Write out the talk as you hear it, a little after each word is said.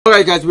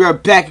Alright guys, we are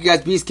back. You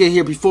guys, Beast Kid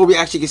here. Before we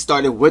actually get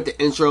started with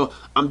the intro,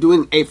 I'm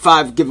doing a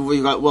 5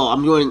 giveaway. Well,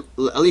 I'm doing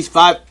at least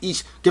 5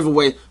 each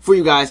giveaway for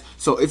you guys.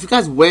 So if you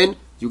guys win,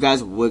 you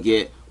guys will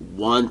get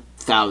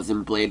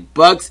 1,000 Blade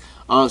bucks.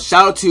 Shout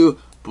out to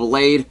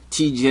Blade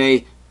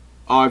TJ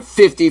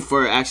R50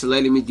 for actually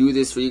letting me do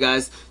this for you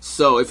guys.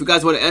 So if you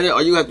guys want to enter,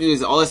 all you have to do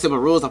is all the simple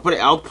rules.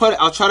 I'll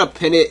try to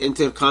pin it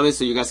into the comments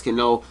so you guys can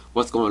know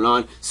what's going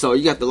on. So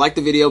you have to like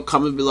the video,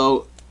 comment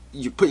below,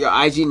 you put your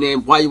IG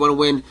name, why you want to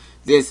win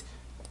this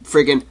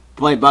friggin'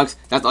 Blade bucks.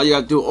 That's all you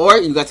gotta do. Or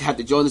you guys have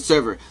to join the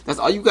server. That's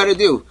all you gotta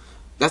do.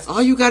 That's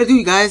all you gotta do,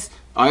 you guys.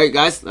 Alright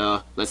guys,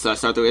 let's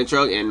start the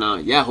intro.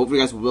 And yeah, hopefully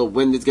you guys will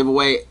win this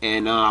giveaway.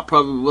 And I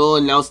probably will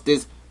announce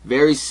this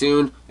very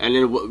soon. And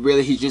then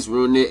really he just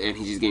ruined it and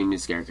he just gave me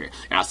this character.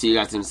 And I'll see you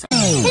guys in a second.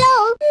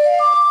 Hello.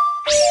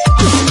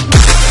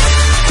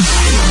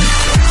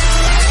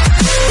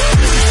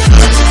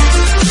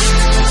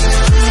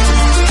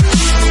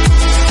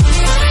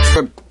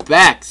 We're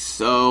back.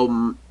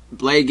 So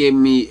Blade gave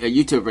me a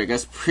YouTube break.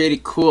 That's pretty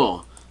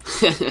cool.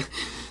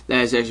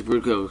 That's actually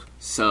pretty cool.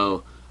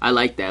 So I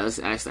like that.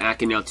 Let's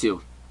add now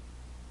too.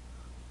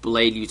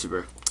 Blade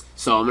YouTuber.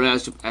 So I'm gonna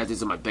add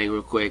this on my bank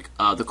real quick.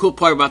 The cool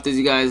part about this,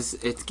 you guys,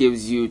 it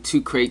gives you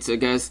 2 crates, I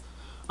guess.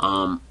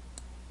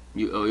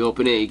 You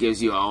open it, it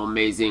gives you all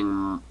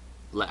amazing.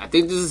 I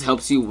think this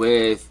helps you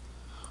with.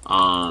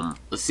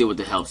 Let's see what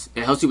it helps.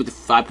 It helps you with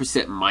the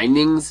 5%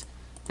 minings.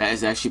 That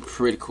is actually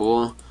pretty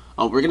cool.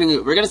 We're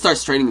gonna start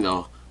training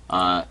though.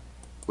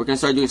 We're gonna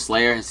start doing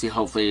Slayer and see.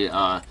 Hopefully,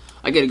 I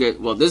get a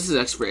good. Well, this is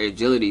extra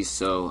agility,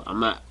 so I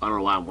don't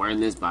know why I'm wearing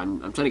this, but I'm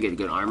trying to get a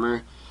good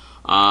armor.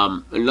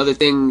 Another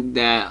thing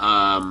that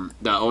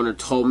the owner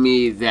told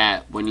me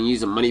that when you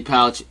use a money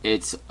pouch,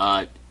 it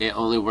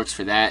only works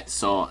for that.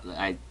 So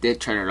I did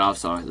turn it off.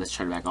 So let's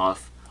turn it back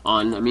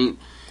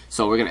on.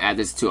 So we're gonna add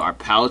this to our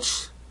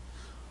pouch.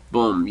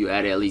 Boom, you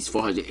added at least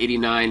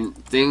 489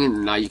 thing,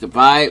 and now you can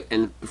buy.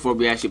 And before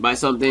we actually buy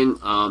something,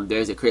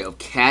 there's a crate of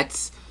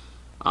cats.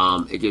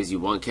 It gives you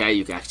 1 cat.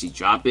 You can actually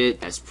drop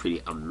it. That's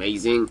pretty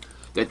amazing.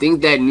 The thing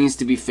that needs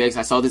to be fixed,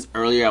 I saw this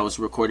earlier. I was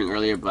recording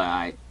earlier, but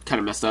I kind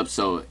of messed up.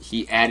 So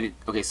he added.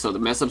 Okay, so the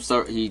mess up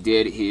start he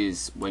did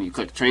is when you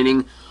click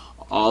training,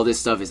 all this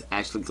stuff is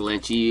actually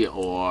glitchy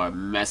or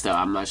messed up.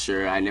 I'm not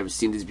sure. I never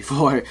seen this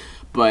before.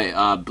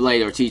 But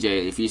Blade or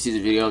TJ, if you see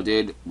the video,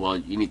 dude, well,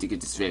 you need to get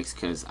this fixed,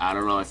 because I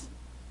don't know if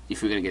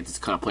you're gonna get this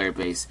kind of player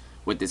base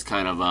with this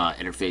kind of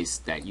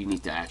interface that you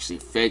need to actually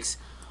fix.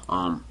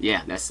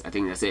 Yeah, I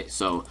think that's it.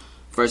 So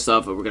first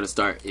off, what we're gonna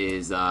start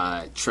is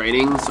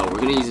training. So we're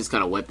gonna use this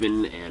kind of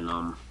weapon,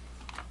 and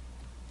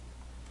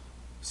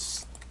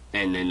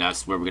then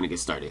that's where we're gonna get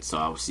started. So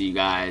I'll see you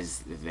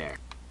guys there.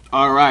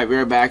 All right,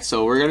 we're back. So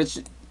what we're gonna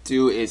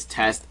do is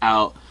test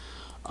out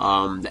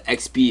the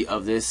XP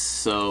of this.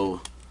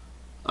 So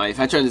if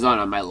I turn this on,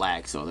 I might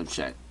lag, so let's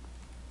check.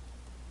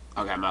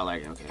 Okay, I'm not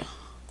lagging, okay.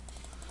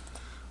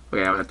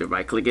 Okay, I'll have to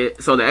right click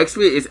it. So the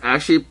XP is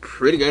actually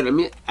pretty good. Let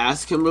me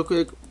ask him real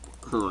quick.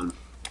 Hold on.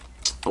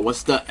 Oh,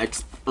 what's the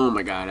XP? Oh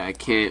my god, I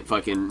can't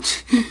fucking.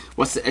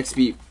 What's the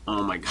XP?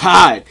 Oh my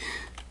god.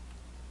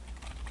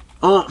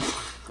 Oh,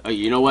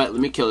 you know what? Let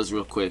me kill this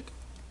real quick,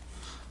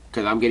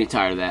 because I'm getting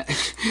tired of that.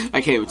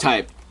 I can't even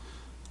type.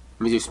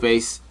 Let me do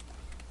space.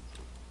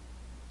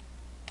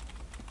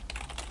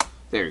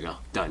 There you go.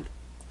 Done.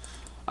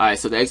 Alright,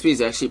 so the XP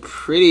is actually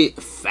pretty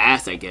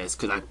fast, I guess,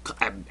 because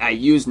I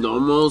use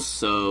normal.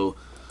 So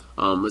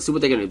let's see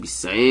what they're going to be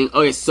saying.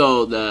 Okay,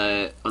 so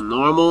the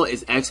normal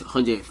is X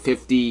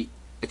 150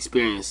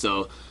 experience.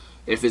 So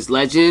if it's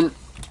legend,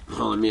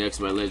 let me X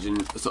my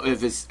legend. So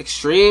if it's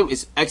extreme,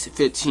 it's X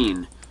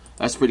 15.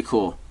 That's pretty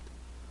cool.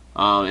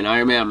 And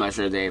Iron Man, I'm not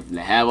sure they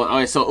have one.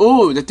 Alright,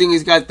 so the thing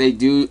is, guys, they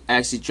do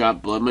actually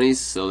drop blood money,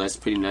 so that's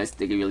pretty nice.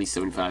 They give you at least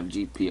 75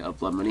 GP of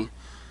blood money.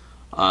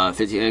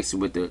 15x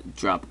with the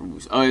drop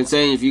boost. Oh, and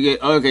saying if you get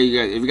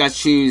if you guys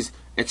choose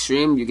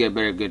extreme, you get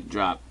a good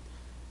drop.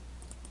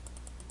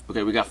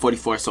 Okay, we got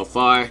 44 so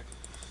far.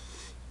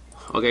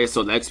 Okay,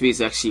 so the XP is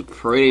actually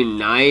pretty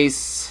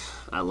nice.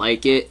 I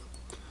like it.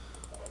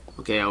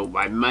 Okay,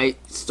 I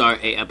might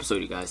start a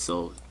episode, you guys.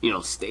 So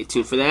stay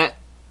tuned for that.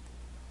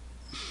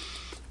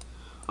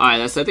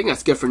 Alright, I think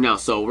that's good for now.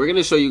 So we're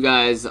gonna show you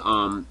guys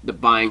the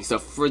buying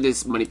stuff for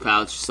this money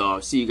pouch. So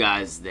I'll see you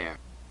guys there.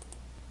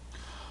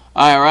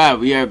 Alright,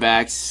 we are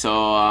back. So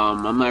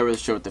I'm not really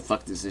sure what the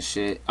fuck this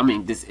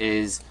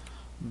is.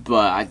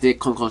 But I did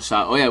Kong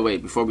shop. Oh yeah,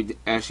 wait, before we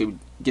actually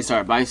get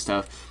started buying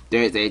stuff,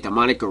 there's a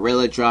demonic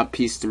gorilla drop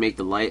piece to make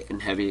the light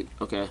and heavy.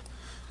 Okay,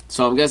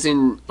 so I'm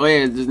guessing. Oh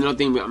yeah, there's another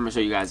thing I'm gonna show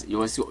you guys.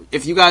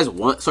 If you guys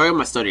want, sorry,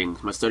 my stuttering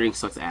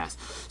sucks ass.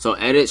 So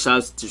edit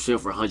shops to stream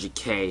for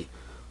 100K.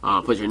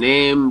 Put your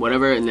name,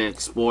 whatever, and then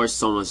explore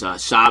someone's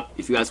shop.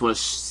 If you guys want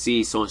to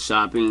see someone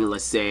shopping,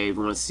 let's say if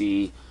you want to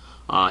see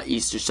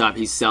Easter shop,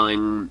 he's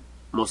selling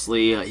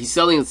mostly. He's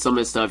selling some of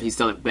his stuff. He's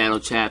selling battle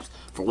chaps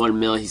for 1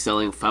 mil. He's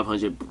selling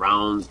 500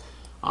 browns.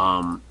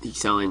 He's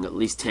selling at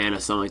least 10 or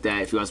something like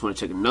that. If you guys want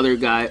to check another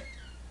guy,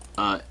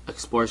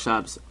 explore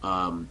shops.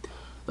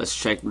 Let's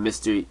check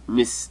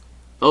Miss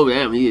Oh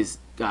damn, he's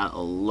got a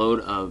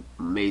load of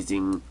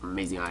amazing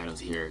items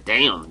here.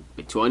 Damn,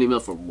 20 mil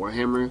for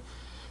Warhammer.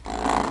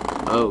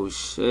 Oh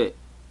shit,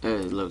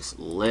 that looks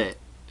lit.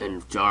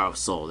 And Jar of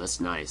Soul, that's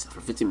nice. For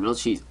 15 mil,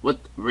 cheese. What?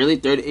 Really?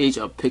 Third age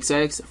of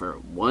Pixax for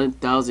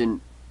 1,000.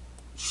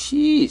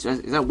 Sheesh,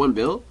 is that one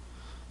bill?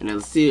 And then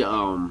let's see.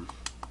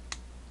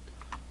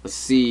 Let's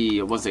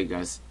see. One second,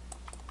 guys.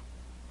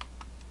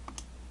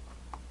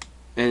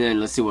 And then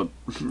let's see what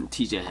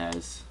TJ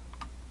has.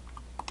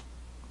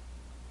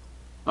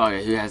 Oh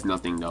yeah, he has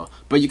nothing though.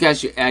 But you guys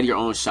should add your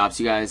own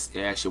shops, you guys.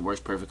 It actually works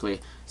perfectly.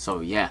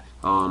 So yeah.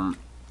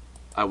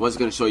 I was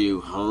gonna show you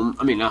home.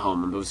 I mean, not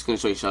home. I was gonna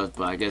show you shops,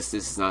 but I guess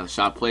this is not a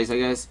shop place. I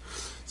guess.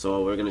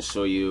 So we're gonna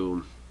show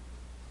you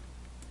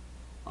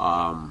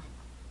the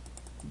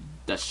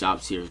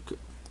shops here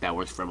that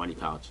works for Money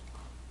Pouch.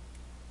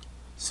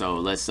 So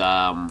let's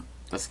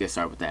get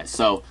started with that.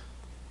 So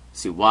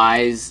see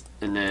Wise,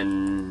 and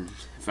then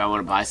if I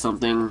want to buy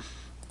something,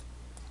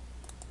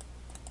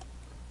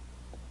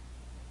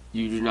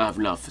 you do not have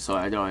enough. So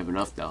I don't have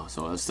enough though.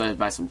 So let's start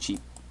buy some cheap.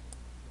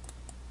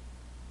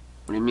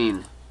 What do you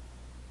mean?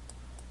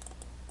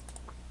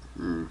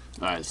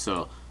 Alright,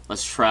 so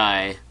let's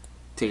try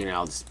taking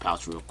out this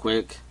pouch real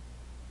quick.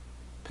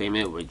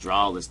 Payment,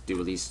 withdraw, let's do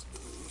at least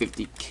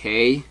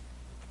 50k.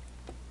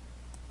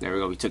 There we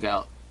go, we took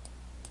out.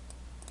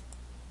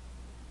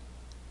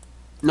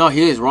 No,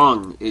 he is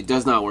wrong. It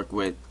does not work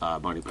with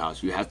Money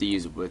Pouch. You have to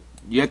use it with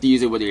your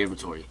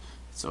inventory.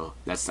 So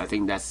I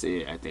think that's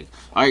it, I think.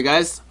 Alright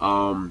guys,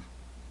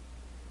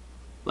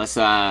 let's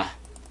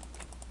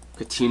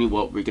continue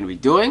what we're gonna be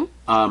doing.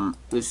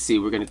 Let's see,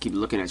 we're gonna keep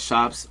looking at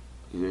shops.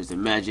 There's the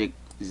Magic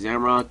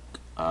Zamrock.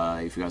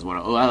 If you guys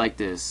want to, oh, I like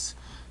this.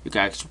 You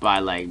can actually buy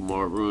like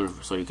more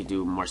rune, so you can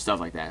do more stuff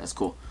like that. That's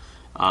cool.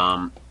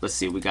 Let's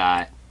see, we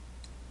got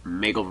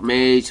Makeover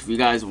Mage. If you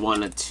guys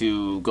wanted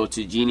to go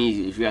to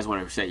Genie, if you guys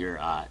want to reset your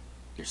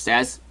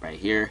stats right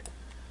here,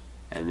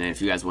 and then if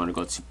you guys want to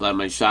go to Blood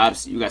Money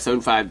shops, you got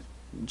 75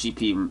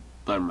 GP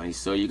Blood Money,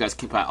 so you guys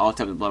can buy all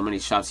types of Blood Money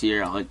shops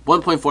here.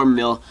 1.4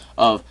 mil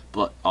of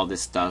all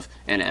this stuff,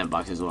 and an M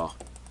box as well.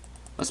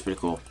 That's pretty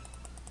cool.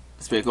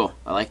 That's pretty cool.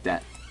 I like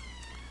that.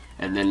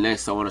 And then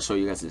next, I want to show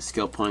you guys the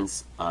skill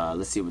points.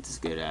 Let's see what this is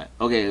good at.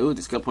 Okay, ooh,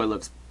 the skill point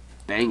looks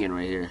banging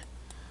right here.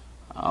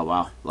 Oh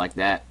wow, like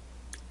that.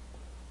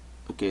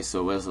 Okay,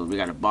 so what else? We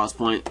got a boss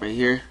point right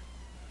here.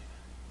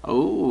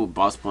 Oh,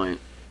 boss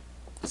point.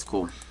 That's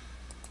cool.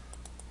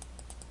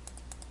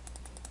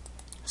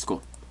 That's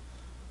cool.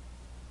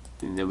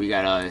 And then we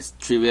got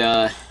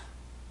trivia.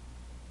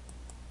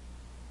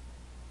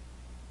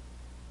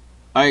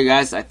 Alright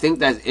guys, I think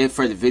that's it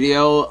for the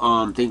video.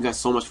 Thank you guys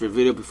so much for the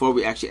video. Before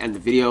we actually end the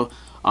video,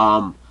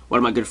 one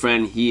of my good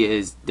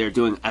friends, they're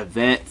doing an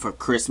event for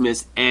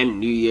Christmas and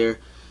New Year.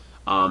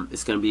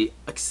 It's gonna be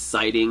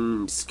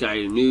exciting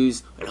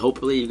news, and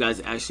hopefully you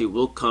guys actually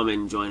will come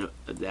and join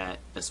that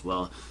as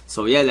well.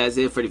 So yeah, that's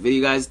it for the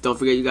video, guys. Don't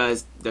forget, you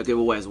guys, the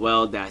giveaway as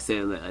well that I said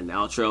in the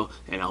outro.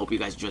 And I hope you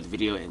guys enjoyed the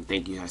video, and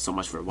thank you guys so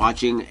much for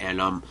watching.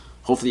 And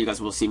hopefully you guys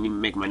will see me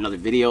make my another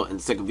video. And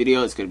the second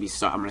video is gonna be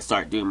I'm gonna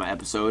start doing my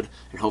episode,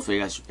 and hopefully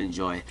you guys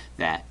enjoy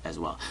that as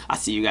well. I'll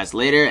see you guys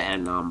later,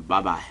 and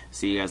bye bye.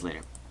 See you guys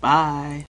later. Bye.